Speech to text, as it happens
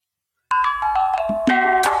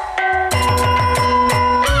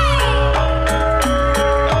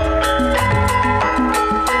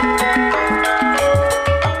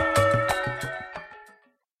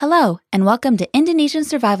Hello, and welcome to Indonesian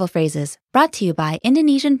Survival Phrases, brought to you by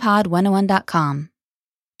IndonesianPod101.com.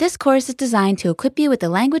 This course is designed to equip you with the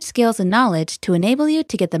language skills and knowledge to enable you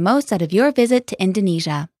to get the most out of your visit to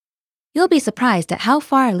Indonesia. You'll be surprised at how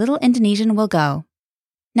far a little Indonesian will go.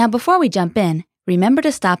 Now, before we jump in, remember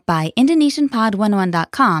to stop by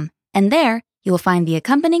IndonesianPod101.com, and there you will find the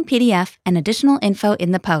accompanying PDF and additional info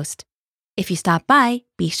in the post. If you stop by,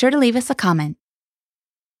 be sure to leave us a comment.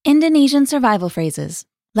 Indonesian Survival Phrases.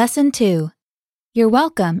 Lesson 2. You're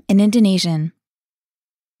welcome in Indonesian.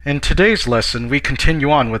 In today's lesson, we continue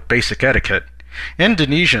on with basic etiquette.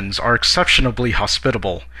 Indonesians are exceptionally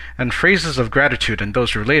hospitable, and phrases of gratitude and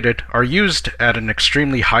those related are used at an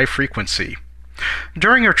extremely high frequency.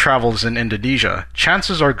 During your travels in Indonesia,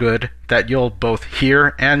 chances are good that you'll both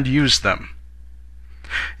hear and use them.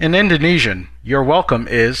 In Indonesian, you're welcome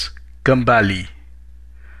is kembali.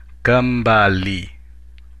 Kembali.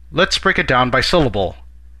 Let's break it down by syllable.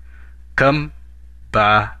 Kembali.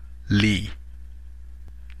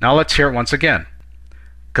 Now let's hear it once again.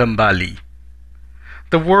 Kembali.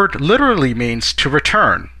 The word literally means to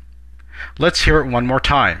return. Let's hear it one more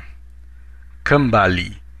time.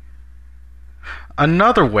 Kembali.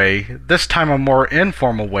 Another way, this time a more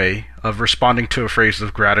informal way, of responding to a phrase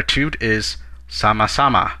of gratitude is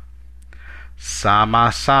sama-sama.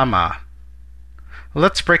 Sama-sama.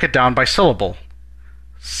 Let's break it down by syllable.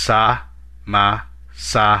 Sa-ma-sa-ma.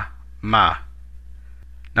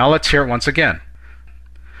 Now let's hear it once again.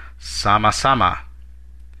 Sama-sama.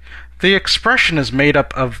 The expression is made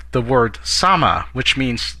up of the word sama, which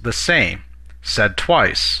means the same, said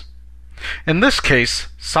twice. In this case,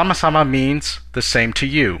 sama-sama means the same to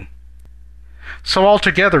you. So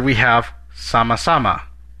altogether we have sama-sama.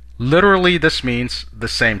 Literally, this means the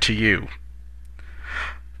same to you.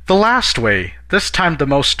 The last way, this time the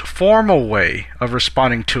most formal way of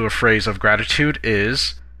responding to a phrase of gratitude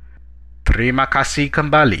is terima kasih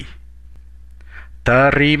kembali.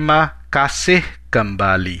 Terima kasih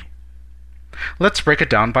kembali. Let's break it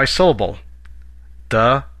down by syllable.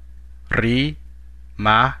 Terima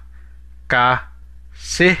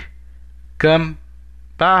kasih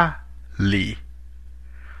kembali.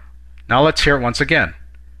 Now let's hear it once again.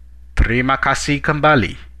 Terima kasih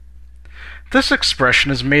kembali. This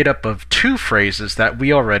expression is made up of two phrases that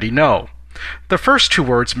we already know. The first two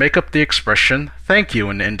words make up the expression thank you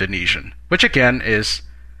in Indonesian, which again is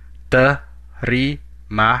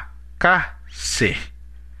terima kasih.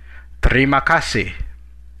 Terima kasih.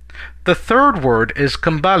 The third word is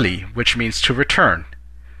kembali, which means to return.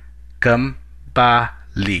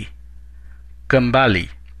 Kembali. Kembali.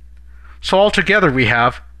 So altogether we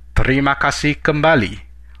have terima kasih kembali.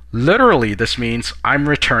 Literally, this means I'm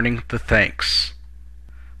returning the thanks.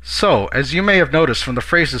 So, as you may have noticed from the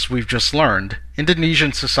phrases we've just learned,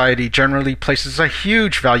 Indonesian society generally places a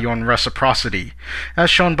huge value on reciprocity, as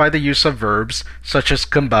shown by the use of verbs such as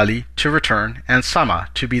kembali, to return, and sama,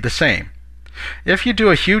 to be the same. If you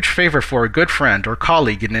do a huge favor for a good friend or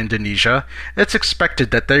colleague in Indonesia, it's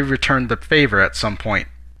expected that they return the favor at some point.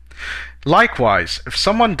 Likewise, if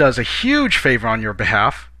someone does a huge favor on your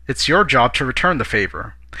behalf, it's your job to return the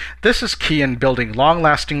favor. This is key in building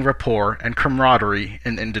long-lasting rapport and camaraderie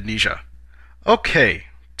in Indonesia. Okay,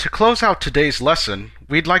 to close out today's lesson,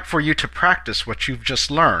 we'd like for you to practice what you've just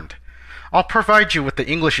learned. I'll provide you with the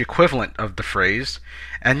English equivalent of the phrase,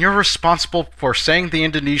 and you're responsible for saying the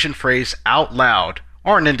Indonesian phrase out loud,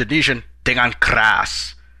 or in Indonesian, dengan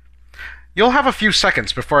keras. You'll have a few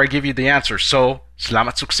seconds before I give you the answer, so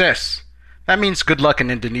selamat sukses. That means good luck in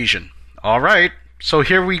Indonesian. Alright, so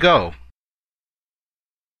here we go.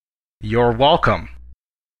 You're welcome.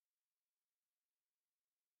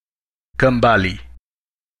 Kembali.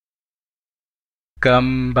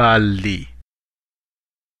 Kembali.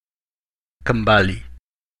 Kembali.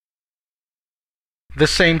 The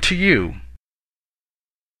same to you.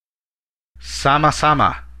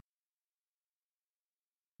 Sama-sama.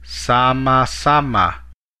 Sama-sama.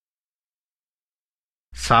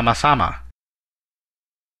 Sama-sama.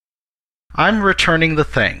 I'm returning the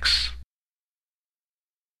thanks.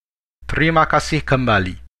 Terima kasih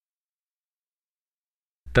kembali.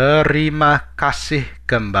 Terima kasih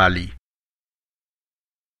kembali.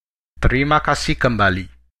 Terima kasih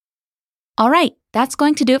kembali. Alright, that's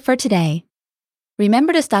going to do it for today.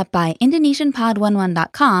 Remember to stop by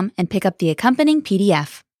IndonesianPod101.com and pick up the accompanying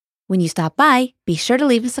PDF. When you stop by, be sure to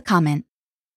leave us a comment.